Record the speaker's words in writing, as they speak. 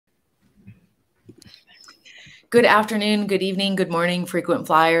Good afternoon, good evening, good morning, frequent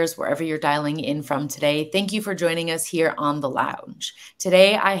flyers, wherever you're dialing in from today. Thank you for joining us here on the lounge.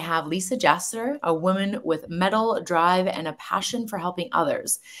 Today, I have Lisa Jaster, a woman with mettle, drive, and a passion for helping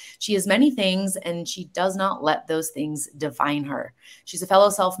others. She is many things, and she does not let those things define her. She's a fellow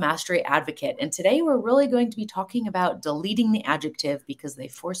self-mastery advocate, and today we're really going to be talking about deleting the adjective because they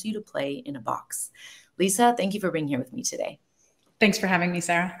force you to play in a box. Lisa, thank you for being here with me today. Thanks for having me,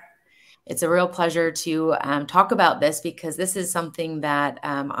 Sarah. It's a real pleasure to talk about this because this is something that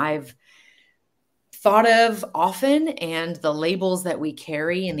I've thought of often, and the labels that we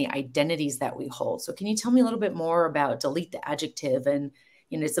carry and the identities that we hold. So can you tell me a little bit more about Delete the Adjective? And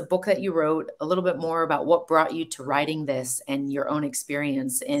it's a book that you wrote, a little bit more about what brought you to writing this and your own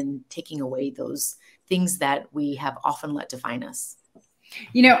experience in taking away those things that we have often let define us.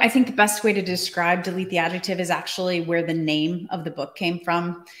 I think the best way to describe Delete the Adjective is actually where the name of the book came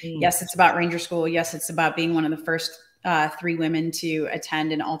from. Yes, it's about Ranger School. Yes, it's about being one of the first 3 women to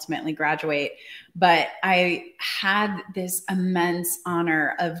attend and ultimately graduate. But I had this immense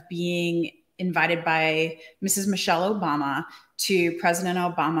honor of being invited by Mrs. Michelle Obama to President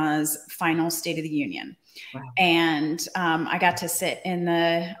Obama's final State of the Union. Wow. And I got to sit in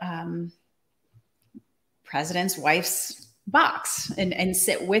the president's wife's box and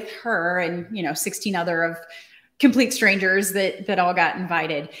sit with her and 16 other of complete strangers that all got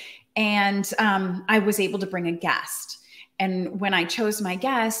invited. And I was able to bring a guest. And when I chose my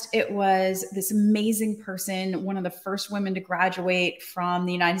guest, it was this amazing person, one of the first women to graduate from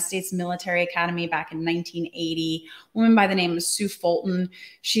the United States Military Academy back in 1980, a woman by the name of Sue Fulton.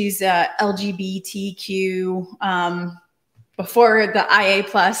 She's a LGBTQ before the IA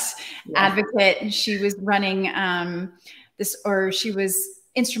plus advocate. She was running she was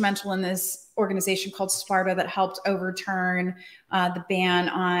instrumental in this organization called Sparta that helped overturn the ban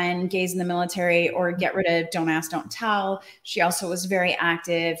on gays in the military or get rid of Don't Ask, Don't Tell. She also was very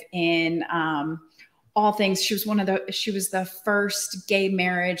active in all things. She was the first gay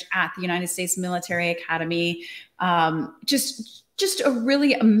marriage at the United States Military Academy. Just a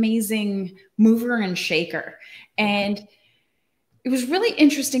really amazing mover and shaker. And it was really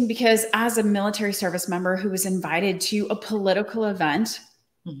interesting because as a military service member who was invited to a political event,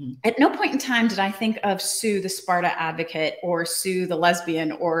 at no point in time did I think of Sue, the Sparta advocate, or Sue, the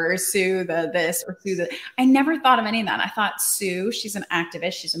lesbian, or Sue, the this, or Sue, the... I never thought of any of that. I thought, Sue, she's an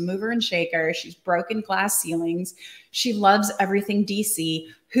activist. She's a mover and shaker. She's broken glass ceilings. She loves everything DC.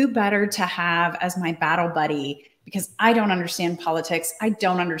 Who better to have as my battle buddy? Because I don't understand politics. I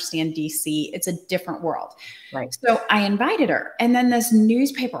don't understand DC. It's a different world. Right. So I invited her. And then this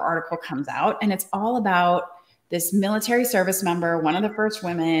newspaper article comes out, and it's all about this military service member, one of the first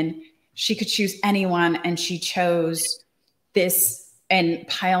women. She could choose anyone, and she chose this, and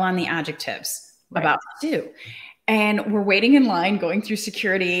pile on the adjectives about Sue. And we're waiting in line, going through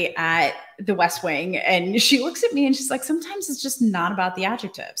security at the West Wing. And she looks at me and she's like, sometimes it's just not about the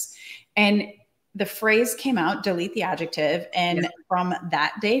adjectives. And the phrase came out, delete the adjective. And from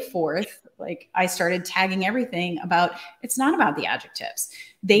that day forth, I started tagging everything about, it's not about the adjectives.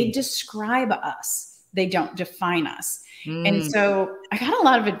 They describe us. They don't define us. And so I got a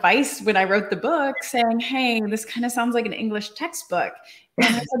lot of advice when I wrote the book saying, hey, this kind of sounds like an English textbook.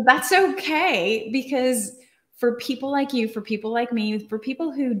 And I said, that's okay, because for people like you, for people like me, for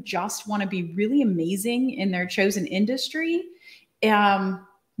people who just want to be really amazing in their chosen industry,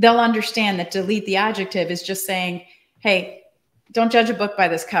 they'll understand that delete the adjective is just saying, hey, don't judge a book by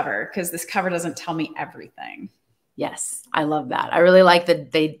this cover, because this cover doesn't tell me everything. Yes, I love that. I really like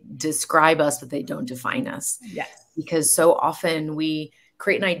that they describe us, but they don't define us. Yes. Because so often we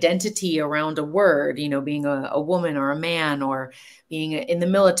create an identity around a word, being a woman or a man, or being in the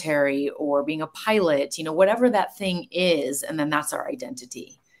military, or being a pilot, whatever that thing is. And then that's our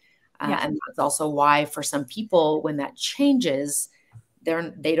identity. And that's also why for some people, when that changes,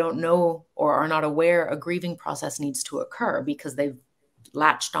 they don't know or are not aware a grieving process needs to occur, because they've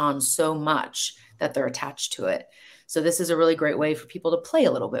latched on so much that they're attached to it. So this is a really great way for people to play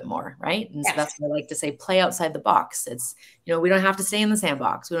a little bit more, right? And so that's what I like to say, play outside the box. It's, we don't have to stay in the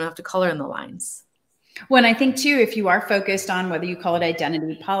sandbox. We don't have to color in the lines. Well, and I think too, if you are focused on whether you call it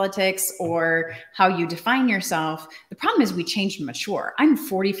identity politics or how you define yourself, the problem is we change and mature. I'm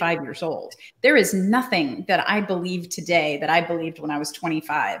 45 years old. There is nothing that I believe today that I believed when I was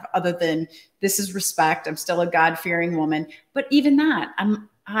 25, other than this is respect. I'm still a God-fearing woman. But even that,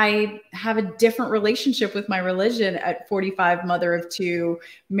 I have a different relationship with my religion at 45, mother of 2,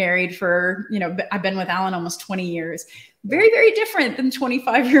 married for, I've been with Alan almost 20 years. very, very different than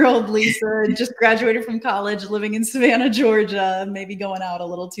 25-year-old Lisa, just graduated from college, living in Savannah, Georgia, maybe going out a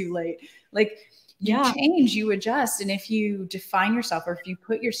little too late. Like, you change, you adjust. And if you define yourself, or if you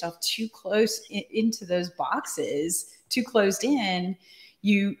put yourself too close into those boxes, too closed in,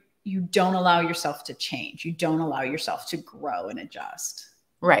 you don't allow yourself to change. You don't allow yourself to grow and adjust.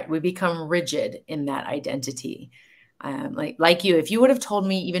 Right. We become rigid in that identity. Like you, if you would have told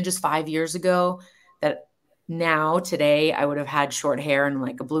me even just 5 years ago that now today I would have had short hair and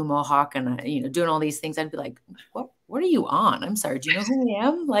like a blue mohawk and doing all these things, I'd be like, what are you on? I'm sorry. Do you know who I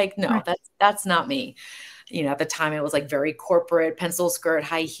am? Like, no, Right. that's not me. At the time it was like very corporate, pencil skirt,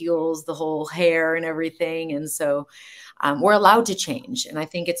 high heels, the whole hair and everything. And so we're allowed to change. And I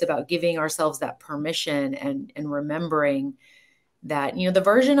think it's about giving ourselves that permission and remembering that, the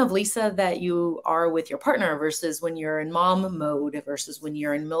version of Lisa that you are with your partner versus when you're in mom mode versus when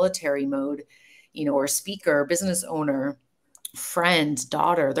you're in military mode, or speaker, business owner, friend,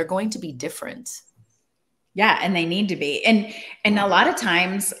 daughter, they're going to be different. Yeah. And they need to be. And a lot of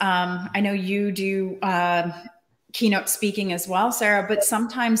times, I know you do keynote speaking as well, Sarah, but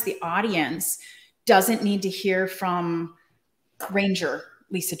sometimes the audience doesn't need to hear from Ranger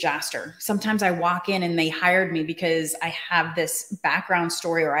Lisa Jaster. Sometimes I walk in and they hired me because I have this background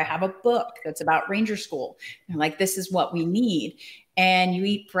story, or I have a book that's about Ranger School. And like, this is what we need. And you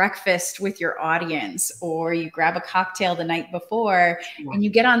eat breakfast with your audience, or you grab a cocktail the night before, and you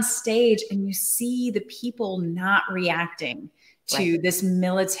get on stage and you see the people not reacting to this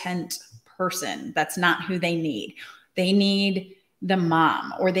militant person. That's not who they need. They need the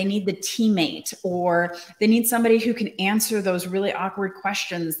mom, or they need the teammate, or they need somebody who can answer those really awkward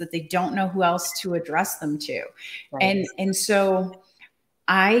questions that they don't know who else to address them to. Right. And so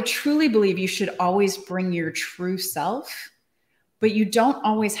I truly believe you should always bring your true self, but you don't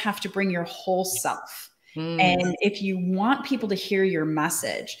always have to bring your whole self. And if you want people to hear your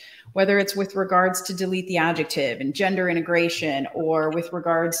message, whether it's with regards to delete the adjective and gender integration, or with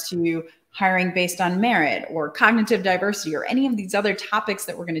regards to hiring based on merit or cognitive diversity, or any of these other topics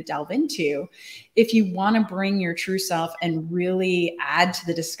that we're going to delve into, if you want to bring your true self and really add to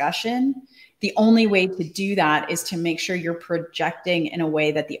the discussion, the only way to do that is to make sure you're projecting in a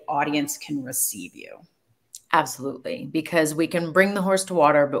way that the audience can receive you. Absolutely. Because we can bring the horse to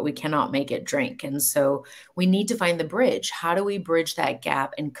water, but we cannot make it drink. And so we need to find the bridge. How do we bridge that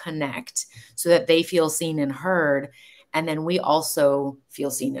gap and connect so that they feel seen and heard? And then we also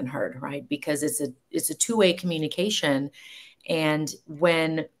feel seen and heard, right? Because it's a two-way communication. And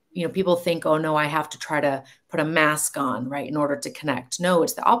when, people think, oh no, I have to try to put a mask on, right, in order to connect. No,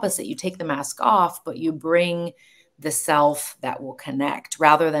 it's the opposite. You take the mask off, but you bring the self that will connect,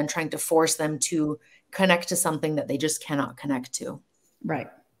 rather than trying to force them to connect to something that they just cannot connect to. Right.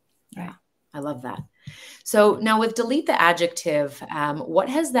 Yeah. I love that. So now with delete the adjective, what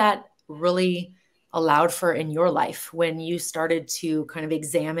has that really allowed for in your life when you started to kind of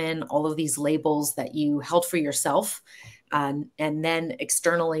examine all of these labels that you held for yourself, and then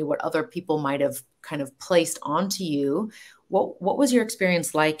externally what other people might have kind of placed onto you? What was your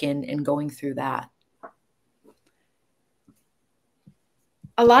experience like in going through that?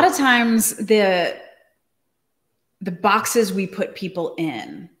 A lot of times the boxes we put people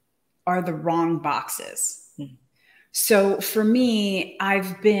in are the wrong boxes. So for me,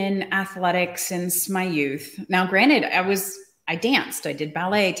 I've been athletic since my youth. Now, granted, I danced, I did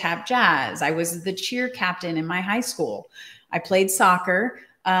ballet, tap jazz. I was the cheer captain in my high school. I played soccer,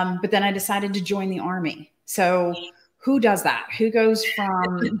 but then I decided to join the Army. So who does that? Who goes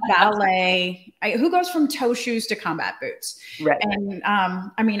from ballet? Who goes from toe shoes to combat boots? Right. And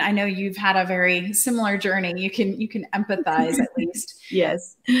I mean, I know you've had a very similar journey. You can empathize at least.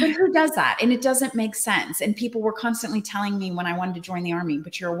 Yes. But who does that? And it doesn't make sense. And people were constantly telling me when I wanted to join the Army,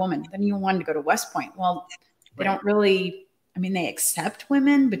 but you're a woman. Then you wanted to go to West Point. Well, they don't really. I mean, they accept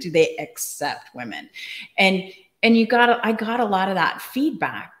women, but do they accept women? And I got a lot of that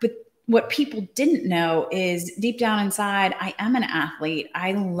feedback, but what people didn't know is deep down inside, I am an athlete.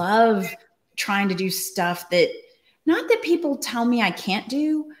 I love trying to do stuff that, not that people tell me I can't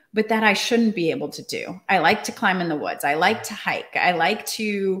do, but that I shouldn't be able to do. I like to climb in the woods. I like to hike. I like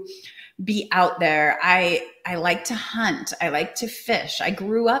to be out there. I like to hunt. I like to fish. I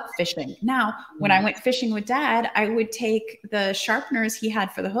grew up fishing. Now, when I went fishing with Dad, I would take the sharpeners he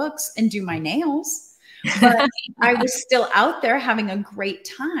had for the hooks and do my nails. But I was still out there having a great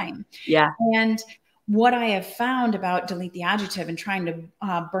time. Yeah. And what I have found about delete the adjective and trying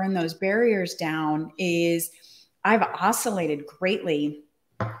to burn those barriers down is I've oscillated greatly,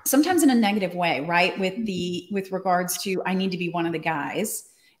 sometimes in a negative way, right? With regards to, I need to be one of the guys.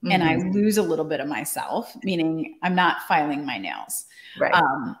 and I lose a little bit of myself, meaning I'm not filing my nails. Right.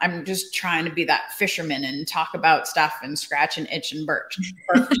 I'm just trying to be that fisherman and talk about stuff and scratch and itch and birch.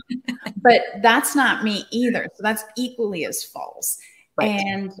 But that's not me either. So that's equally as false. Right.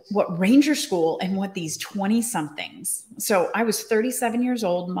 And what Ranger School and what these 20 somethings. So I was 37 years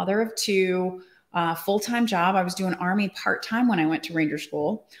old, mother of two, full-time job. I was doing Army part-time when I went to Ranger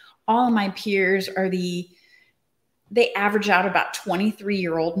School. All of my peers are they average out about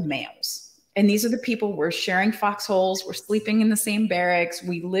 23-year-old males. And these are the people we're sharing foxholes. We're sleeping in the same barracks.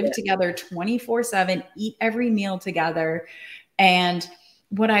 We live together 24/7, eat every meal together. And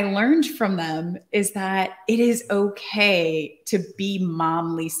what I learned from them is that it is okay to be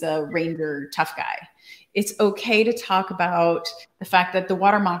mom, Lisa, Ranger, tough guy. It's okay to talk about the fact that the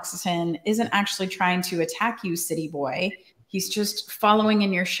water moccasin isn't actually trying to attack you, city boy. He's just following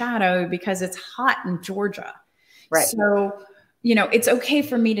in your shadow because it's hot in Georgia. Right. So, it's okay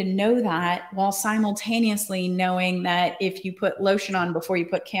for me to know that while simultaneously knowing that if you put lotion on before you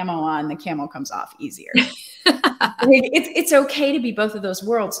put camo on, the camo comes off easier. It's okay to be both of those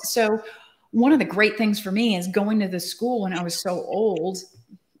worlds. So one of the great things for me is going to the school when I was so old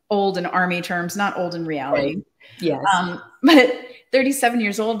in Army terms, not old in reality. Right. Yes. But 37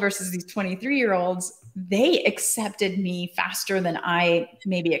 years old versus these 23-year-olds, they accepted me faster than I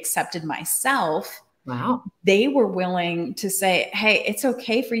maybe accepted myself. Wow. They were willing to say, hey, it's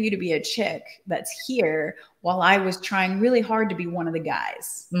okay for you to be a chick that's here, while I was trying really hard to be one of the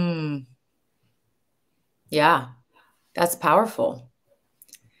guys. Yeah, that's powerful.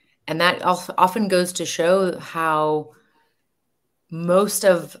 And that often goes to show how most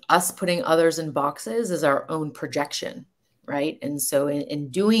of us putting others in boxes is our own projection, right? And so in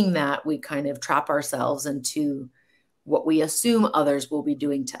doing that, we kind of trap ourselves into what we assume others will be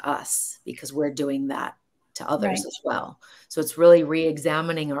doing to us because we're doing that to others as well. So it's really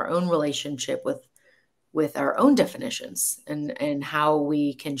re-examining our own relationship with our own definitions and how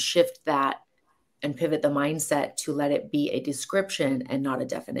we can shift that and pivot the mindset to let it be a description and not a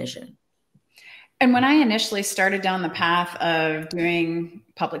definition. And when I initially started down the path of doing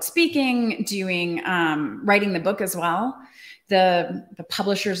public speaking, writing the book as well, the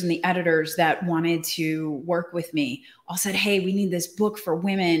publishers and the editors that wanted to work with me all said, hey, we need this book for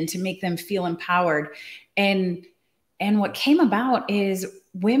women to make them feel empowered. And what came about is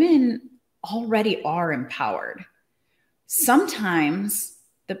women already are empowered. Sometimes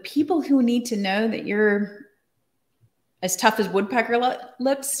the people who need to know that you're as tough as woodpecker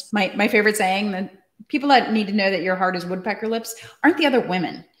lips, my favorite saying, that people that need to know that your heart is woodpecker lips aren't the other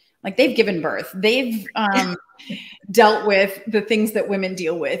women. Like, they've given birth. They've dealt with the things that women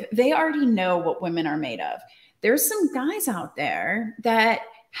deal with. They already know what women are made of. There's some guys out there that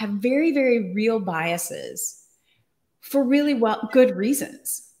have very, very real biases for really good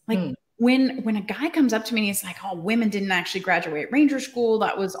reasons. Like when a guy comes up to me and he's like, oh, women didn't actually graduate Ranger School,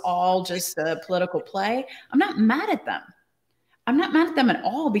 that was all just a political play, I'm not mad at them. I'm not mad at them at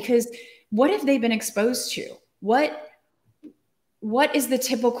all, because what have they been exposed to? What is the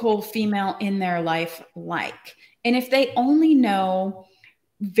typical female in their life like? And if they only know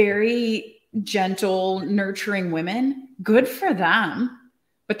very gentle, nurturing women, good for them,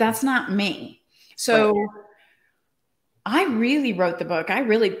 but that's not me. So I really wrote the book. I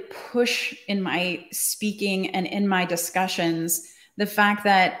really push in my speaking and in my discussions the fact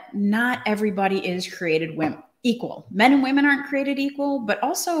that not everybody is created equal. Men and women aren't created equal, but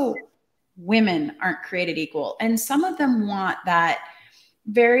also women aren't created equal. And some of them want that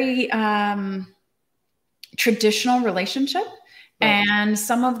very traditional relationship. And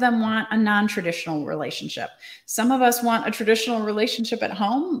some of them want a non-traditional relationship. Some of us want a traditional relationship at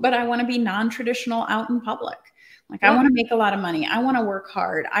home, but I want to be non-traditional out in public. Like, I want to make a lot of money. I want to work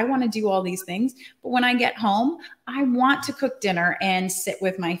hard. I want to do all these things. But when I get home, I want to cook dinner and sit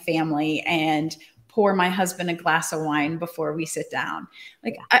with my family and pour my husband a glass of wine before we sit down.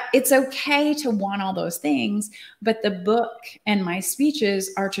 Like, it's okay to want all those things, but the book and my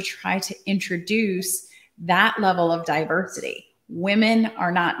speeches are to try to introduce that level of diversity. Women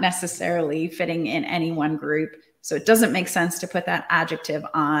are not necessarily fitting in any one group. So it doesn't make sense to put that adjective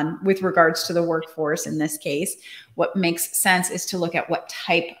on with regards to the workforce in this case. What makes sense is to look at what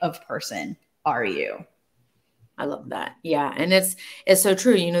type of person are you. I love that. Yeah. And it's so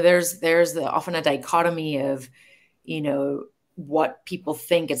true. There's often a dichotomy of, what people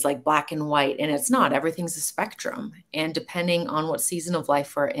think it's like black and white, and it's not. Everything's a spectrum. And depending on what season of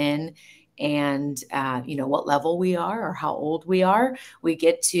life we're in and, what level we are or how old we are, we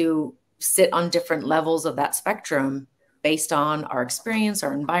get to sit on different levels of that spectrum based on our experience,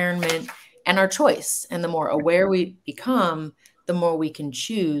 our environment, and our choice. And the more aware we become, the more we can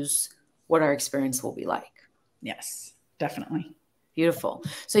choose what our experience will be like. Yes, definitely. Beautiful.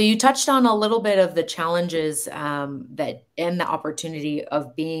 So you touched on a little bit of the challenges that and the opportunity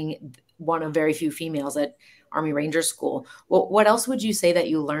of being one of very few females at Army Ranger School. Well, what else would you say that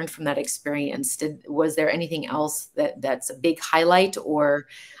you learned from that experience? Was there anything else that's a big highlight, or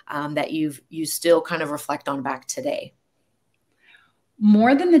that you still kind of reflect on back today?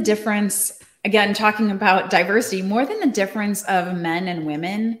 More than the difference, again, talking about diversity, more than the difference of men and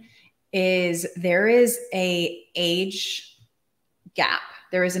women is there is a age gap.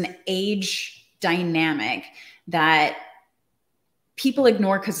 There is an age dynamic that people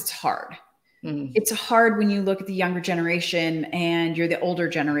ignore because it's hard. Mm. It's hard when you look at the younger generation and you're the older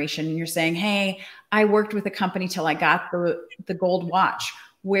generation and you're saying, hey, I worked with a company till I got the gold watch.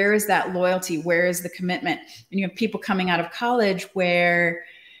 Where is that loyalty? Where is the commitment? And you have people coming out of college where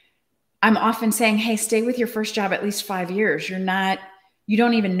I'm often saying, hey, stay with your first job at least 5 years. You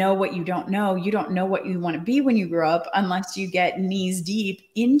don't even know what you don't know. You don't know what you want to be when you grow up unless you get knees deep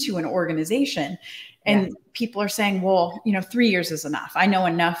into an organization. And people are saying, well, 3 years is enough. I know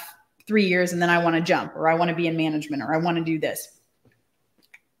enough 3 years and then I want to jump, or I want to be in management, or I want to do this.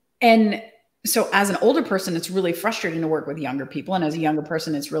 And so as an older person, it's really frustrating to work with younger people. And as a younger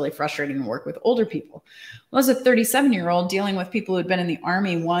person, it's really frustrating to work with older people. Well, as a 37-year-old dealing with people who'd been in the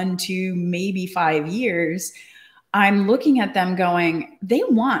Army 1, 2, maybe 5 years, I'm looking at them going, they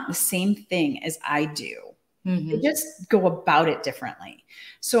want the same thing as I do. Mm-hmm. They just go about it differently.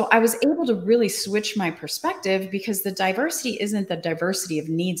 So I was able to really switch my perspective, because the diversity isn't the diversity of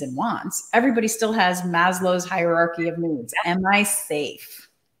needs and wants. Everybody still has Maslow's hierarchy of needs. Am I safe?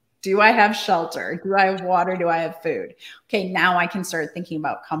 Do I have shelter? Do I have water? Do I have food? Okay, now I can start thinking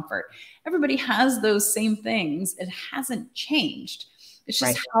about comfort. Everybody has those same things. It hasn't changed. It's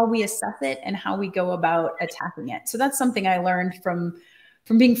just how we assess it and how we go about attacking it. So that's something I learned from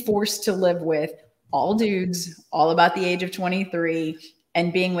being forced to live with all dudes, all about the age of 23,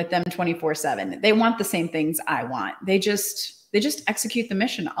 and being with them 24/7. They want the same things I want. They just execute the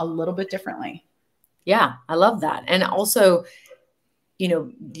mission a little bit differently. Yeah, I love that. And also,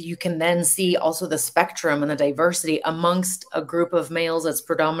 you can then see also the spectrum and the diversity amongst a group of males that's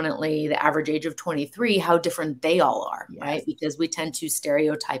predominantly the average age of 23, how different they all are, right? Because we tend to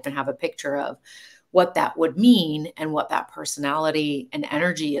stereotype and have a picture of what that would mean and what that personality and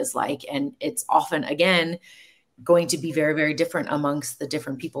energy is like. And it's often, again, going to be very, very different amongst the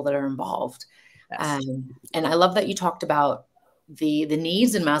different people that are involved. Yes. And I love that you talked about the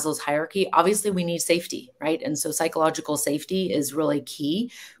needs in Maslow's hierarchy. Obviously, we need safety, right? And so psychological safety is really key,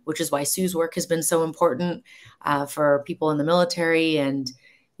 which is why Sue's work has been so important for people in the military, and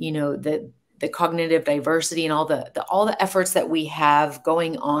the cognitive diversity and all the efforts that we have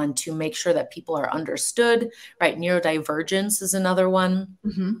going on to make sure that people are understood, right? Neurodivergence is another one.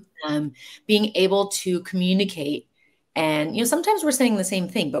 Mm-hmm. Being able to communicate, and sometimes we're saying the same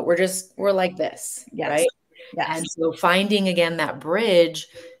thing, but we're like this, right? Yes. And so finding, again, that bridge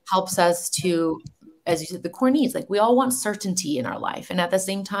helps us to, as you said, the core needs. Like, we all want certainty in our life. And at the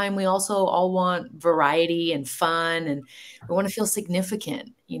same time, we also all want variety and fun, and we want to feel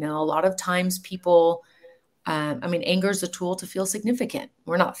significant. A lot of times people, anger is a tool to feel significant.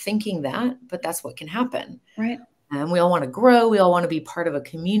 We're not thinking that, but that's what can happen. Right. And we all want to grow. We all want to be part of a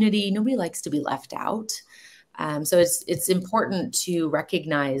community. Nobody likes to be left out. So it's important to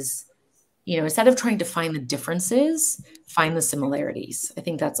recognize, instead of trying to find the differences, find the similarities. I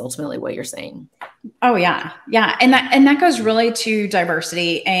think that's ultimately what you're saying. Oh yeah. Yeah. And that goes really to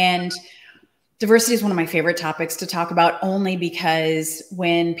diversity, and diversity is one of my favorite topics to talk about, only because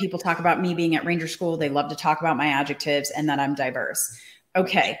when people talk about me being at Ranger School, they love to talk about my adjectives and that I'm diverse.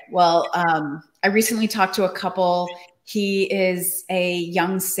 Okay. Well, I recently talked to a couple. He is a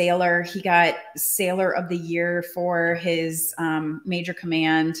young sailor. He got Sailor of the Year for his major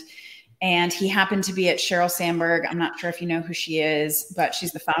command. And he happened to be at Sheryl Sandberg. I'm not sure if you know who she is, but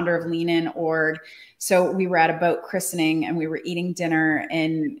she's the founder of Lean In org. So we were at a boat christening and we were eating dinner,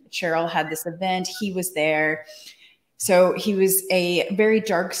 and Sheryl had this event. He was there. So he was a very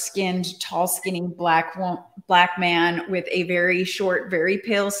dark-skinned, tall, skinny black man with a very short, very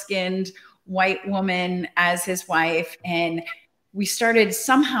pale-skinned white woman as his wife. And we started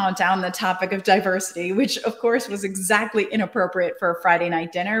somehow down the topic of diversity, which of course was exactly inappropriate for a Friday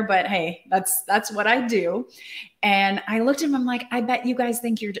night dinner, but hey, that's what I do. And I looked at him, I'm like, I bet you guys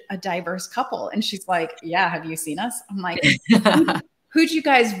think you're a diverse couple. And she's like, yeah, have you seen us? I'm like, who'd you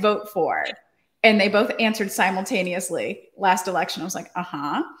guys vote for? And they both answered simultaneously. Last election, I was like,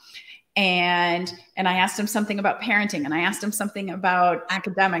 uh-huh. And I asked them something about parenting, and I asked them something about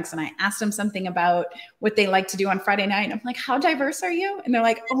academics, and I asked them something about what they like to do on Friday night. And I'm like, how diverse are you? And they're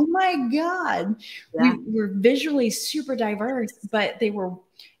like, oh my God, Yeah. we were visually super diverse, but they were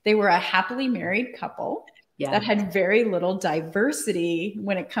a happily married couple that had very little diversity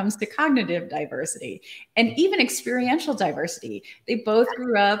when it comes to cognitive diversity and even experiential diversity. They both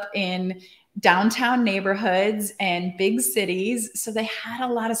grew up in downtown neighborhoods and big cities. So they had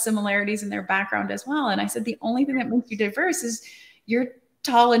a lot of similarities in their background as well. And I said, the only thing that makes you diverse is you're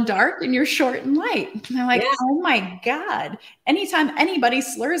tall and dark and you're short and light. And they're like, oh my God, anytime anybody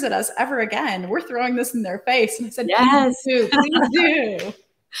slurs at us ever again, we're throwing this in their face. And I said, yes, please do.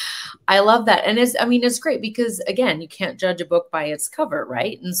 I love that. And it's great because, again, you can't judge a book by its cover,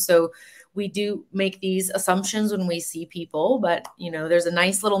 right? And so we do make these assumptions when we see people, but, there's a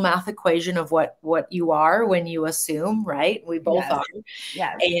nice little math equation of what you are when you assume, right? We both are.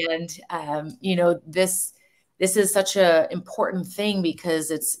 Yes. And, this is such an important thing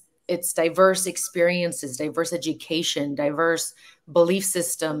because it's diverse experiences, diverse education, diverse belief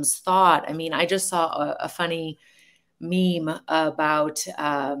systems, thought. I mean, I just saw a funny meme about,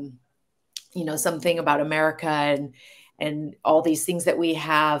 something about America and all these things that we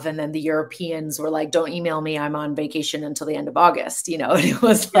have. And then the Europeans were like, don't email me, I'm on vacation until the end of August, and it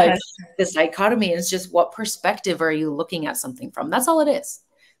was like this dichotomy. And it's just, what perspective are you looking at something from? That's all it is.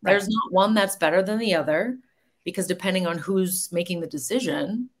 Right. There's not one that's better than the other, because depending on who's making the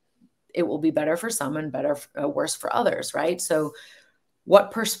decision, it will be better for some and worse for others. Right. So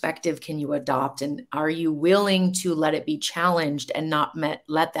what perspective can you adopt, and are you willing to let it be challenged and not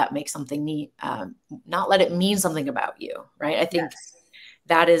let that make something not let it mean something about you, right? I think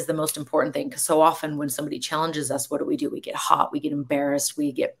that is the most important thing, because so often when somebody challenges us, what do? We get hot, we get embarrassed,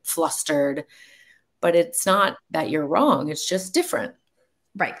 we get flustered, but it's not that you're wrong. It's just different.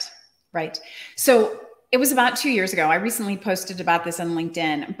 Right. So it was about 2 years ago. I recently posted about this on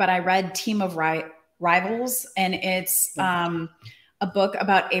LinkedIn, but I read Team of Rivals, and it's, a book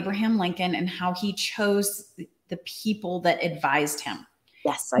about Abraham Lincoln and how he chose the people that advised him.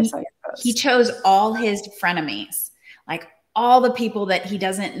 Yes, I saw your post. He chose all his frenemies, like all the people that he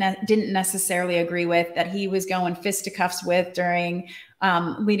didn't necessarily agree with, that he was going fisticuffs with during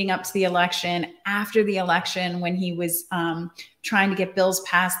leading up to the election, after the election, when he was trying to get bills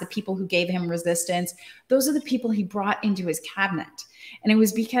passed, the people who gave him resistance. Those are the people he brought into his cabinet. And it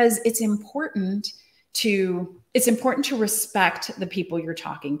was because it's important to respect the people you're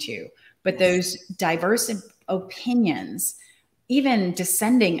talking to, but those diverse opinions, even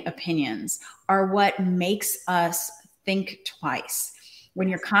dissenting opinions, are what makes us think twice. When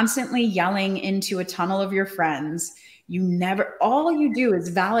you're constantly yelling into a tunnel of your friends, all you do is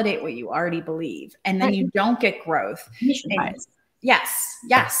validate what you already believe, and then you don't get growth.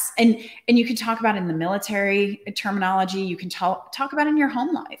 Yes. And you can talk about it in the military terminology. You can talk about it in your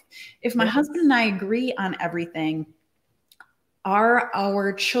home life. If my husband and I agree on everything, are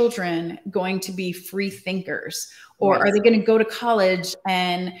our children going to be free thinkers, or are they going to go to college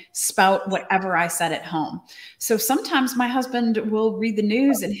and spout whatever I said at home? So sometimes my husband will read the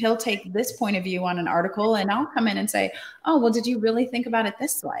news and he'll take this point of view on an article, and I'll come in and say, oh, well, did you really think about it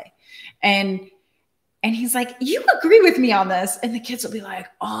this way? And he's like, you agree with me on this. And the kids will be like,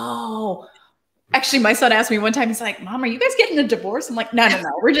 oh, actually, my son asked me one time, he's like, Mom, are you guys getting a divorce? I'm like, no.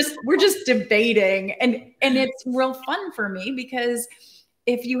 We're just debating. And it's real fun for me, because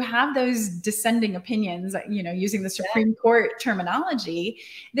if you have those dissenting opinions, using the Supreme Court terminology,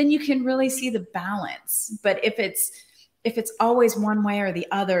 then you can really see the balance. But if it's always one way or the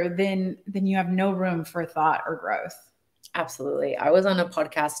other, then you have no room for thought or growth. Absolutely. I was on a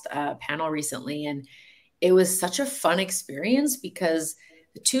podcast panel recently, and it was such a fun experience because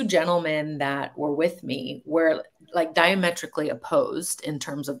the two gentlemen that were with me were like diametrically opposed in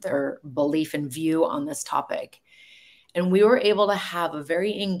terms of their belief and view on this topic. And we were able to have a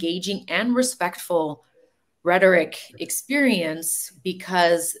very engaging and respectful rhetoric experience,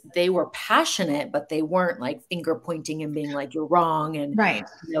 because they were passionate, but they weren't like finger pointing and being like, you're wrong, and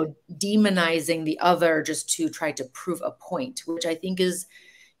demonizing the other just to try to prove a point, which I think is,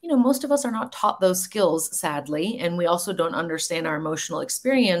 most of us are not taught those skills, sadly. And we also don't understand our emotional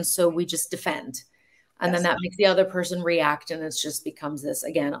experience. So we just defend. And then that makes the other person react. And it just becomes this,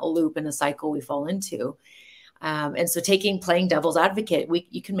 again, a loop and a cycle we fall into. And so playing devil's advocate,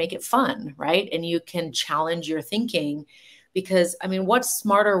 you can make it fun, right? And you can challenge your thinking, because, what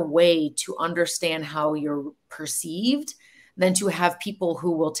smarter way to understand how you're perceived than to have people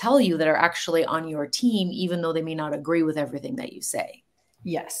who will tell you that are actually on your team, even though they may not agree with everything that you say.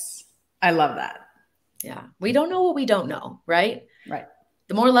 Yes. I love that. Yeah. We don't know what we don't know, right? Right.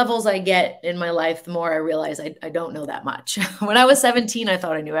 the more levels I get in my life, the more I realize I don't know that much. When I was 17, I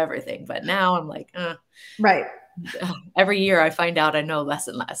thought I knew everything, but now I'm like, right. Every year I find out I know less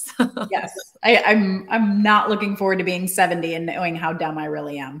and less. Yes. I'm not looking forward to being 70 and knowing how dumb I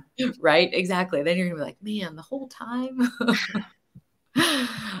really am. Right? Exactly. Then you're gonna be like, man, the whole time.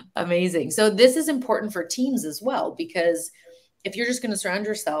 Amazing. So this is important for teams as well, because if you're just going to surround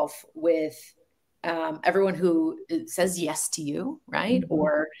yourself with everyone who says yes to you, right? Mm-hmm.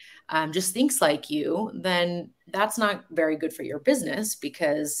 Or just thinks like you, then that's not very good for your business,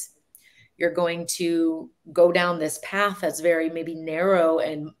 because you're going to go down this path that's very maybe narrow,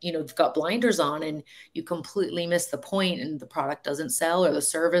 and you've got blinders on, and you completely miss the point, and the product doesn't sell, or the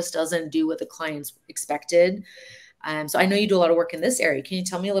service doesn't do what the clients expected. So I know you do a lot of work in this area. Can you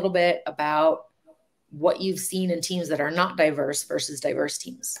tell me a little bit about what you've seen in teams that are not diverse versus diverse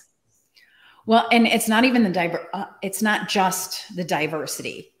teams? Well, and it's not even it's not just the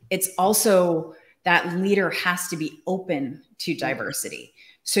diversity. It's also that leader has to be open to diversity.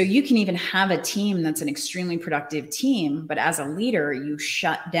 So you can even have a team that's an extremely productive team, but as a leader, you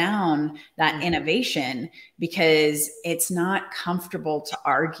shut down that innovation because it's not comfortable to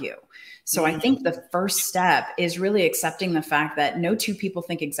argue. So I think the first step is really accepting the fact that no two people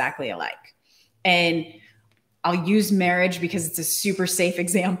think exactly alike. And I'll use marriage because it's a super safe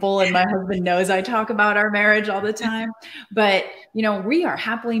example, and my husband knows I talk about our marriage all the time. But, we are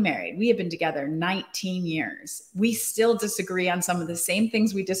happily married. We have been together 19 years. We still disagree on some of the same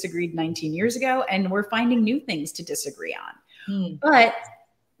things we disagreed 19 years ago, and we're finding new things to disagree on. But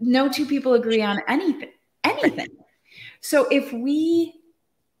no two people agree on anything. So if we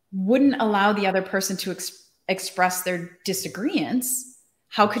wouldn't allow the other person to express their disagreements,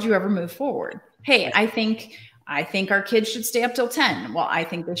 how could you ever move forward? Hey, I think our kids should stay up till 10. Well, I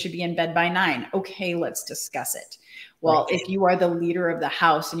think they should be in bed by 9. Okay, let's discuss it. Well, if you are the leader of the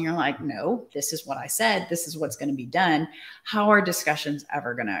house and you're like, no, this is what I said, this is what's going to be done, how are discussions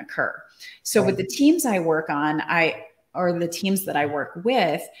ever going to occur? So with the teams I work on, or the teams that I work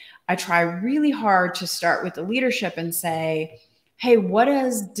with, I try really hard to start with the leadership and say, hey, what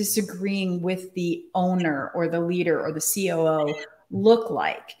does disagreeing with the owner or the leader or the COO look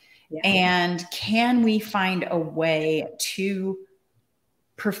like? Yeah. And can we find a way to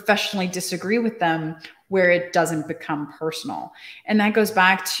professionally disagree with them where it doesn't become personal? And that goes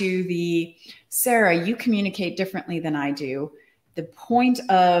back to Sarah, you communicate differently than I do. The point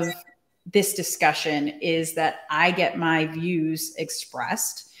of this discussion is that I get my views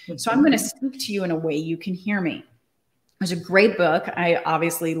expressed. So I'm going to speak to you in a way you can hear me. There's a great book. I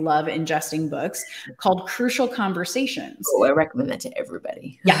obviously love ingesting books, called Crucial Conversations. Oh, I recommend that to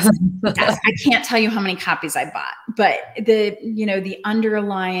everybody. Yes. Yes. I can't tell you how many copies I bought, but the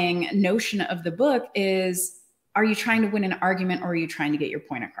underlying notion of the book is, are you trying to win an argument, or are you trying to get your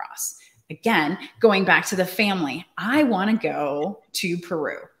point across? Again, going back to the family, I want to go to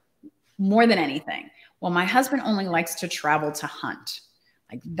Peru more than anything. Well, my husband only likes to travel to hunt.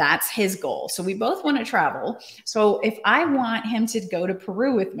 Like, that's his goal. So we both want to travel. So if I want him to go to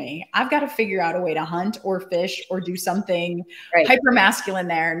Peru with me, I've got to figure out a way to hunt or fish or do something hyper masculine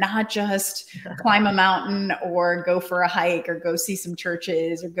there, not just climb a mountain or go for a hike or go see some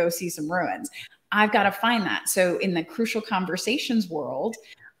churches or go see some ruins. I've got to find that. So in the Crucial Conversations world,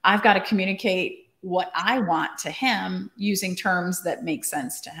 I've got to communicate what I want to him using terms that make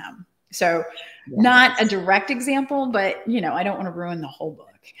sense to him. So not a direct example, but I don't want to ruin the whole book.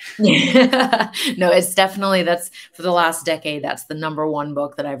 No, it's definitely, that's for the last decade, that's the #1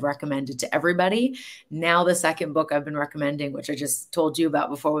 book that I've recommended to everybody. Now, the second book I've been recommending, which I just told you about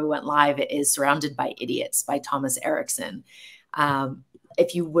before we went live, is Surrounded by Idiots by Thomas Erickson.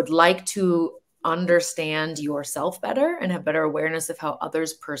 If you would like to understand yourself better and have better awareness of how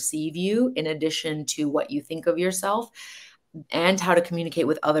others perceive you, in addition to what you think of yourself, and how to communicate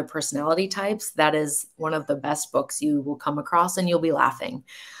with other personality types, that is one of the best books you will come across, and you'll be laughing.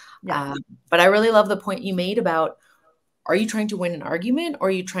 Yeah. But I really love the point you made about, are you trying to win an argument, or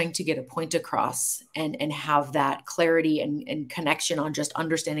are you trying to get a point across and have that clarity and connection on just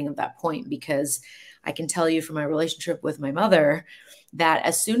understanding of that point? Because I can tell you from my relationship with my mother that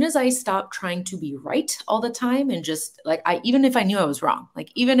as soon as I stopped trying to be right all the time, and just like, even if I knew I was wrong,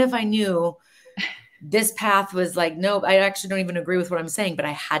 like even if I knew this path was like, nope, I actually don't even agree with what I'm saying, but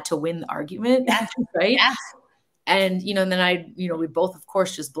I had to win the argument. Yes. Right. Yes. And, and then we both, of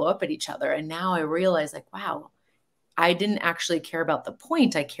course, just blow up at each other. And now I realize, like, wow, I didn't actually care about the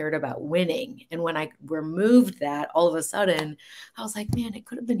point. I cared about winning. And when I removed that, all of a sudden I was like, man, it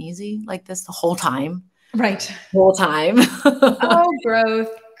could have been easy like this the whole time. Right. The whole time. Oh,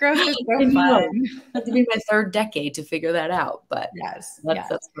 growth. Growth is I so know. fun. It to be my third decade to figure that out, but Yes.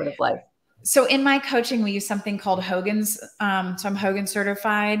 that's part of life. So in my coaching, we use something called Hogan's. So I'm Hogan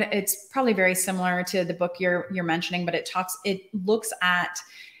certified. It's probably very similar to the book you're mentioning, but it looks at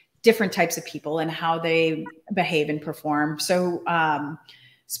different types of people and how they behave and perform. So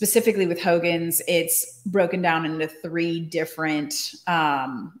specifically with Hogan's, it's broken down into 3 different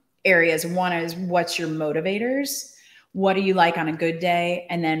areas. One is what's your motivators? What do you like on a good day?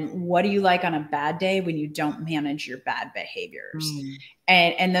 And then what do you like on a bad day when you don't manage your bad behaviors?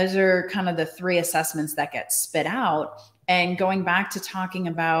 And those are kind of the 3 assessments that get spit out. And going back to talking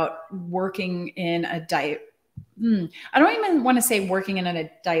about working in a I don't even want to say working in a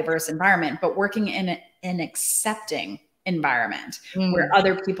diverse environment, but working in an accepting environment where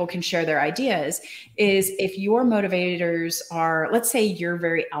other people can share their ideas is if your motivators are, let's say you're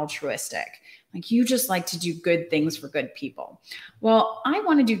very altruistic, like you just like to do good things for good people. Well, I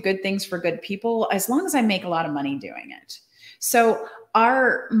want to do good things for good people as long as I make a lot of money doing it. So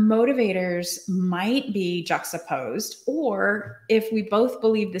our motivators might be juxtaposed, or if we both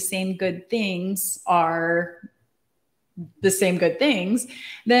believe the same good things are the same good things,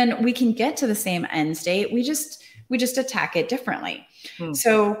 then we can get to the same end state. We just attack it differently.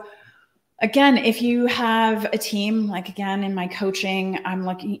 So again, if you have a team, like again, in my coaching, I'm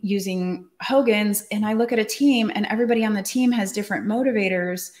using Hogan's and I look at a team and everybody on the team has different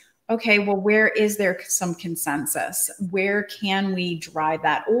motivators. Okay, well, where is there some consensus? Where can we drive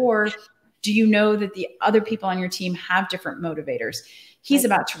that? Or do you know that the other people on your team have different motivators? He's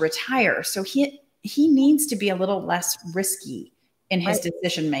about to retire. So he needs to be a little less risky in his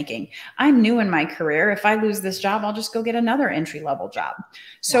decision-making. I'm new in my career. If I lose this job, I'll just go get another entry-level job.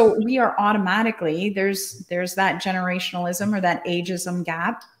 So we are automatically, there's that generationalism or that ageism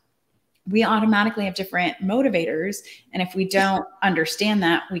gap. We automatically have different motivators. And if we don't understand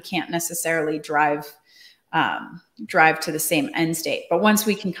that, we can't necessarily drive to the same end state. But once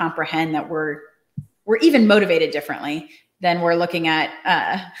we can comprehend that we're even motivated differently, then we're looking at,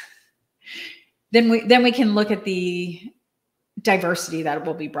 then we can look at the diversity that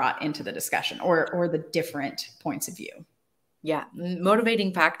will be brought into the discussion or the different points of view. Yeah.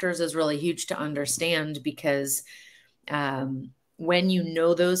 Motivating factors is really huge to understand because when you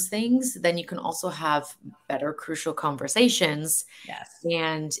know those things, then you can also have better crucial conversations. Yes.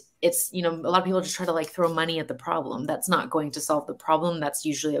 And it's, a lot of people just try to like throw money at the problem. That's not going to solve the problem. That's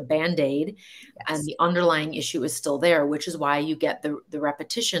usually a Band-Aid. Yes. And the underlying issue is still there, which is why you get the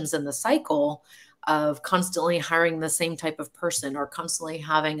repetitions and the cycle of constantly hiring the same type of person or constantly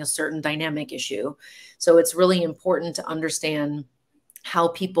having a certain dynamic issue. So it's really important to understand how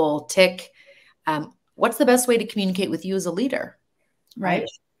people tick. What's the best way to communicate with you as a leader? Right.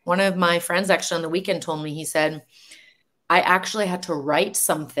 One of my friends actually on the weekend told me, he said, I actually had to write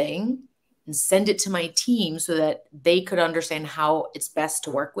something and send it to my team so that they could understand how it's best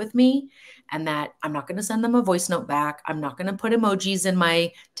to work with me and that I'm not going to send them a voice note back. I'm not going to put emojis in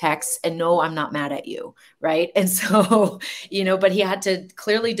my texts and no, I'm not mad at you. Right. And so, but he had to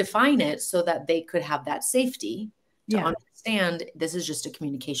clearly define it so that they could have that safety to understand this is just a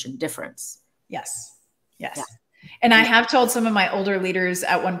communication difference. Yes. Yes. Yeah. And I have told some of my older leaders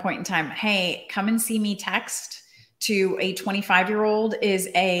at one point in time, hey, come and see me text to a 25-year-old is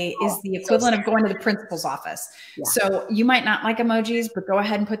the equivalent of going to the principal's office. Yeah. So you might not like emojis, but go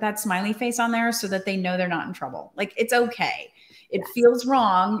ahead and put that smiley face on there so that they know they're not in trouble. Like it's okay. It feels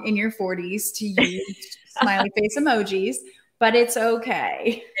wrong in your 40s to use smiley face emojis, but it's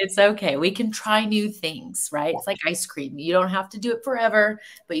okay. It's okay. We can try new things, right? It's like ice cream. You don't have to do it forever,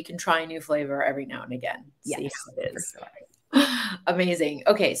 but you can try a new flavor every now and again. See how it is. Amazing.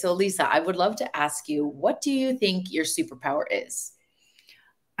 Okay. So Lisa, I would love to ask you, what do you think your superpower is?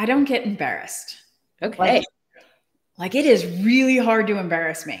 I don't get embarrassed. Okay. Like it is really hard to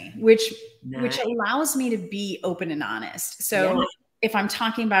embarrass me, which allows me to be open and honest. So if I'm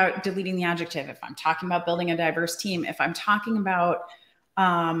talking about deleting the adjective, if I'm talking about building a diverse team, if I'm talking about,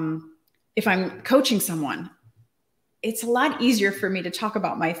 if I'm coaching someone, it's a lot easier for me to talk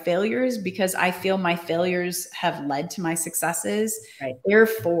about my failures because I feel my failures have led to my successes. Right.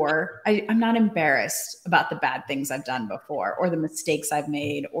 Therefore, I'm not embarrassed about the bad things I've done before or the mistakes I've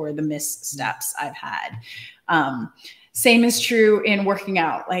made or the missteps I've had. Same is true in working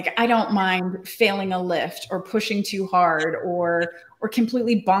out. Like I don't mind failing a lift or pushing too hard or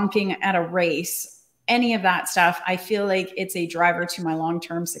completely bonking at a race. Any of that stuff, I feel like it's a driver to my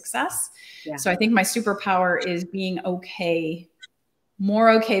long-term success. Yeah. So I think my superpower is being okay, more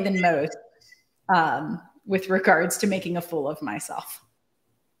okay than most, with regards to making a fool of myself.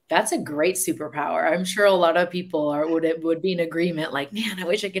 That's a great superpower. I'm sure a lot of people would be in agreement, like, man, I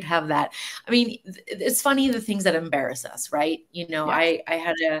wish I could have that. I mean, it's funny the things that embarrass us, right? You know, Yes. I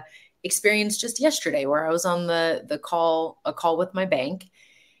had a experience just yesterday where I was on a call with my bank,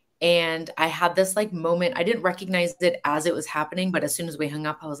 and I had this like moment. I didn't recognize it as it was happening, but as soon as we hung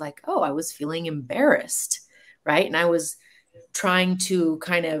up, I was like, oh, I was feeling embarrassed, right? And I was trying to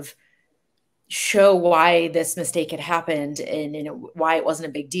kind of show why this mistake had happened, and why it wasn't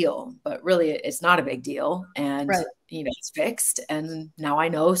a big deal, but really it's not a big deal. And, Right. it's fixed, and now I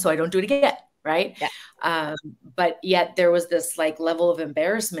know, so I don't do it again. Right. Yeah. But yet there was this like level of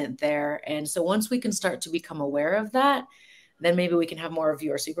embarrassment there. And so once we can start to become aware of that, then maybe we can have more of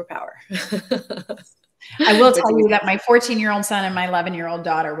your superpower. I will tell you that my 14-year-old son and my 11-year-old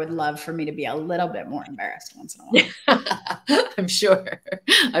daughter would love for me to be a little bit more embarrassed once in a while. I'm sure.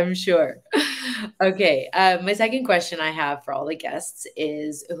 I'm sure. Okay. My second question I have for all the guests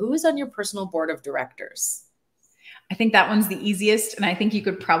is, who is on your personal board of directors? I think that one's the easiest. And I think you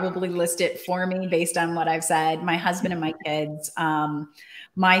could probably list it for me based on what I've said. My husband and my kids,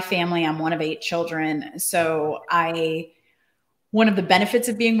 my family, I'm one of 8 children. So one of the benefits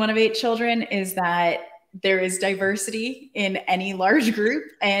of being one of 8 children is that there is diversity in any large group,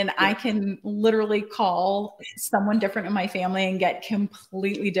 and I can literally call someone different in my family and get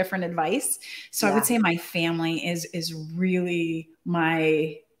completely different advice. So I would say my family is really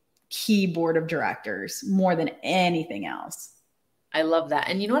my key board of directors more than anything else. I love that.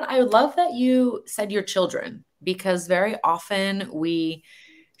 And you know what? I love that you said your children, because very often we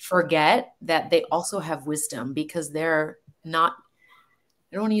forget that they also have wisdom, because they're not,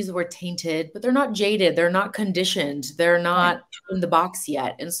 I don't want to use the word tainted, but they're not jaded. They're not conditioned. They're not in the box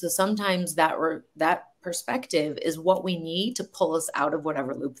yet. And so sometimes that perspective is what we need to pull us out of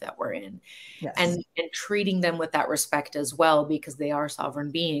whatever loop that we're in. Yes. And treating them with that respect as well, because they are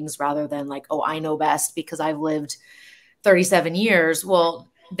sovereign beings, rather than like, oh, I know best because I've lived 37 years.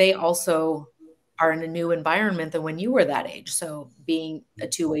 Well, they also are in a new environment than when you were that age. So being a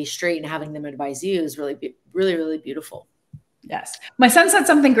two-way street and having them advise you is really, really, really beautiful. Yes. My son said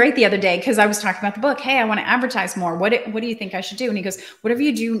something great the other day, because I was talking about the book. Hey, I want to advertise more. What do you think I should do? And he goes, whatever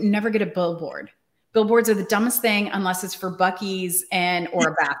you do, never get a billboard. Billboards are the dumbest thing unless it's for Buc-ee's or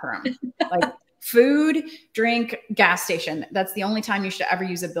a bathroom. Like food, drink, gas station. That's the only time you should ever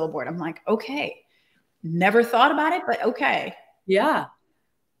use a billboard. I'm like, okay. Never thought about it, but okay. Yeah.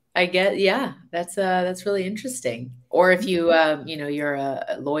 That's really interesting. Or if you, you're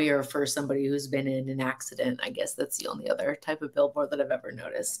a lawyer for somebody who's been in an accident, I guess that's the only other type of billboard that I've ever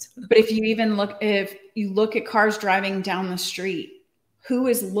noticed. But if you look at cars driving down the street, who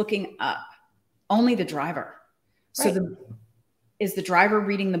is looking up? Only the driver. Right. So is the driver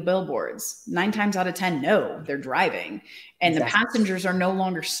reading the billboards? 9 times out of 10, no, they're driving. And exactly. The passengers are no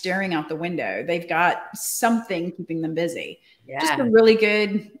longer staring out the window. They've got something keeping them busy. Yeah. Just a really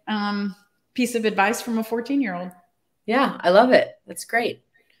good piece of advice from a 14-year-old. Yeah, I love it. That's great.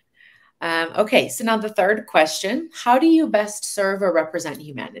 Okay, so now the third question: how do you best serve or represent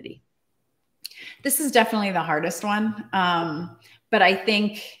humanity? This is definitely the hardest one, but I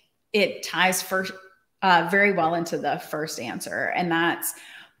think it ties very well into the first answer, and that's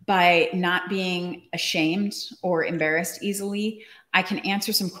by not being ashamed or embarrassed easily. I can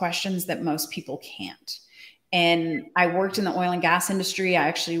answer some questions that most people can't. And I worked in the oil and gas industry. I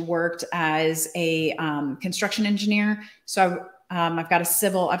actually worked as a construction engineer. So I've got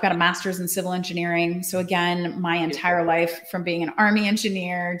a master's in civil engineering. So again, my entire life, from being an Army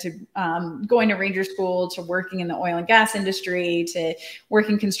engineer to going to Ranger School to working in the oil and gas industry to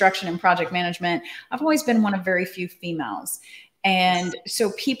working construction and project management, I've always been one of very few females. And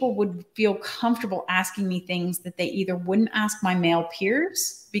so people would feel comfortable asking me things that they either wouldn't ask my male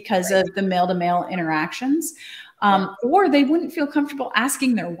peers because of the male to male interactions, or they wouldn't feel comfortable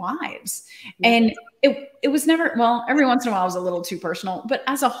asking their wives. And it was never, well, every once in a while it was a little too personal, but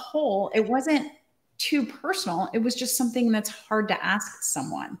as a whole, it wasn't too personal. It was just something that's hard to ask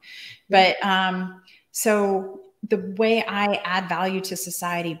someone. But so the way I add value to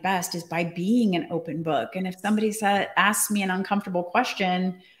society best is by being an open book. And if somebody asks me an uncomfortable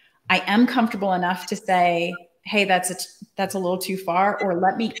question, I am comfortable enough to say, hey, that's a little too far, or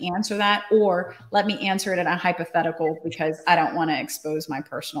let me answer that, or let me answer it in a hypothetical, because I don't want to expose my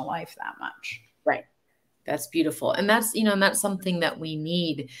personal life that much. Right. That's beautiful. And that's, and that's something that we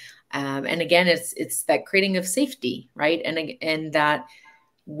need. And again, it's that creating of safety, right? And that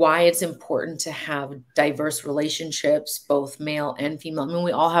why it's important to have diverse relationships, both male and female. I mean,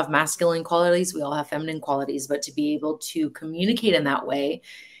 we all have masculine qualities, we all have feminine qualities, but to be able to communicate in that way,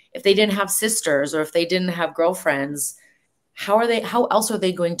 if they didn't have sisters or if they didn't have girlfriends, how else are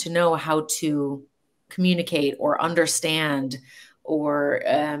they going to know how to communicate or understand or,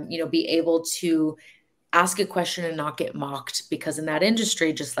 be able to ask a question and not get mocked? Because in that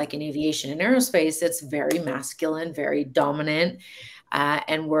industry, just like in aviation and aerospace, it's very masculine, very dominant.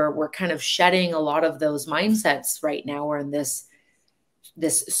 And we're kind of shedding a lot of those mindsets right now. We're in this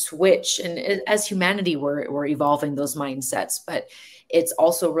switch, and as humanity, we're evolving those mindsets. But it's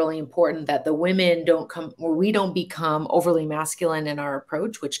also really important that the women we don't become overly masculine in our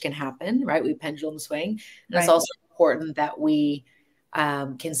approach, which can happen, right? We pendulum swing. And it's also important that we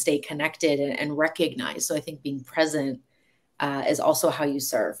can stay connected and recognize. So I think being present is also how you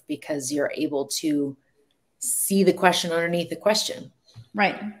serve, because you're able to see the question underneath the question.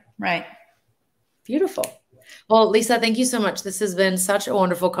 Right. Beautiful. Well, Lisa, thank you so much. This has been such a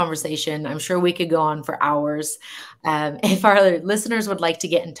wonderful conversation. I'm sure we could go on for hours. If our listeners would like to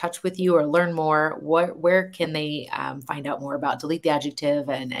get in touch with you or learn more, where can they find out more about Delete the Adjective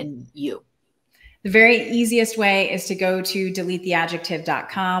and you? The very easiest way is to go to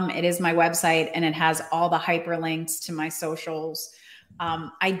deletetheadjective.com. It is my website, and it has all the hyperlinks to my socials.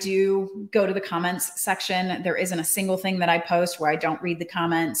 I do go to the comments section. There isn't a single thing that I post where I don't read the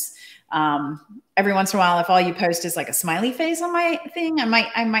comments. Every once in a while, if all you post is like a smiley face on my thing, I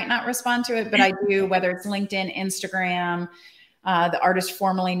might not respond to it, but I do, whether it's LinkedIn, Instagram, the artist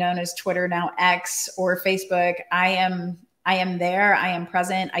formerly known as Twitter, now X, or Facebook. I am there. I am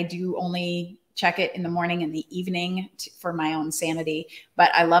present. I do only check it in the morning and the evening for my own sanity.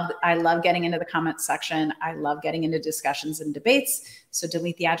 But I love getting into the comments section. I love getting into discussions and debates. So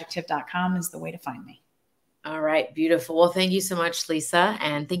deletetheadjective.com is the way to find me. All right. Beautiful. Well, thank you so much, Lisa.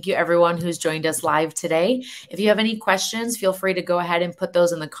 And thank you everyone who's joined us live today. If you have any questions, feel free to go ahead and put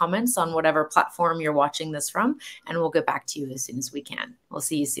those in the comments on whatever platform you're watching this from, and we'll get back to you as soon as we can. We'll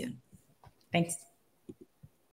see you soon. Thanks.